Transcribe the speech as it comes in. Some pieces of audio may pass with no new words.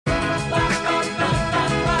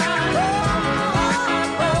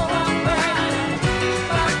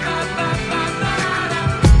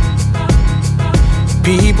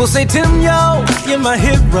People say, Tim, yo, you're my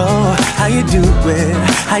hero. How you do it?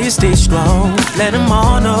 How you stay strong? Let them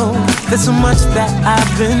all know there's so much that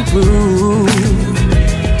I've been through.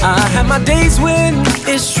 I have my days when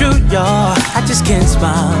it's true, y'all. I just can't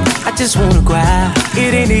smile, I just wanna cry.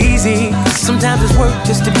 It ain't easy, sometimes it's work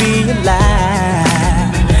just to be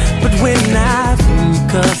alive. But when I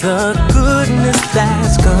think of the goodness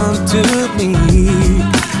that's come to me,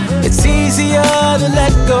 it's easier to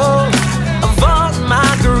let go of all my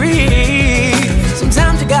grief.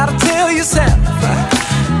 Sometimes you gotta tell yourself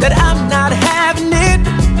that I'm not having it.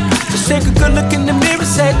 Just take a good look in the mirror,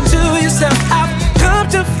 say to yourself, I've come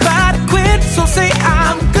to fight or quit. So say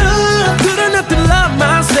I'm good, good enough to love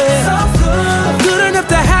myself, good enough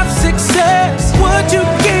to have success. What you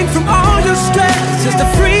gain from all your stress is the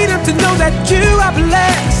freedom to know that you are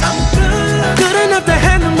blessed. I'm good enough to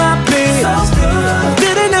handle my bills,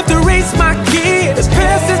 good enough to raise my kids.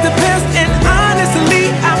 Past is the past, and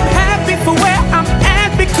honestly, I'm happy for where I'm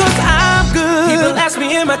at because I'm good. People ask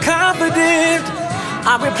me, am I confident?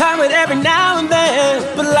 I reply with every now and then,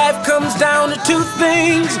 but life comes down to two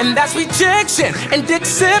things, and that's rejection and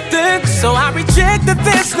acceptance. So I reject that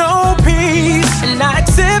there's no peace, and I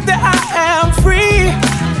accept that I am free.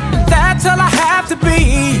 That's all I have to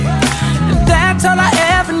be, and that's all I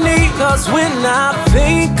ever need. Cause when I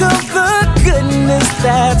think of the goodness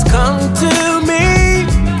that's come to me,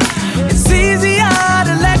 it's easier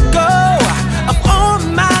to let go of all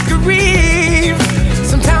my grief.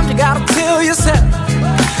 Sometimes you gotta tell yourself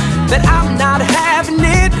that I'm not having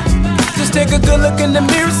it. Just take a good look in the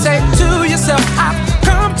mirror, say to yourself, I've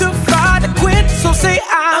come to fight or quit. So say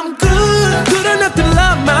I'm good, good enough to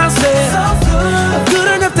love myself, good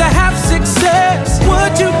enough to have success.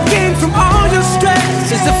 What you gain from all your stress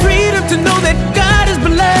is the freedom to know that God is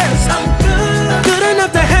blessed. I'm good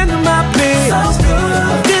enough to handle my bills,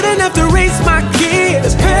 good enough to raise my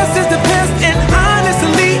kids. Past is the past, and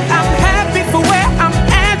honestly, I'm happy for where I'm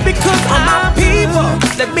at because all my people.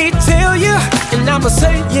 Let me tell you, and I'ma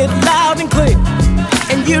say it loud and clear,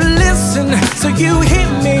 and you listen so you hear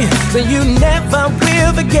me, so you never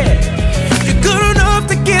will forget. You're good enough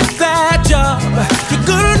to get that job, you're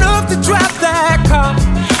good enough to drive that car,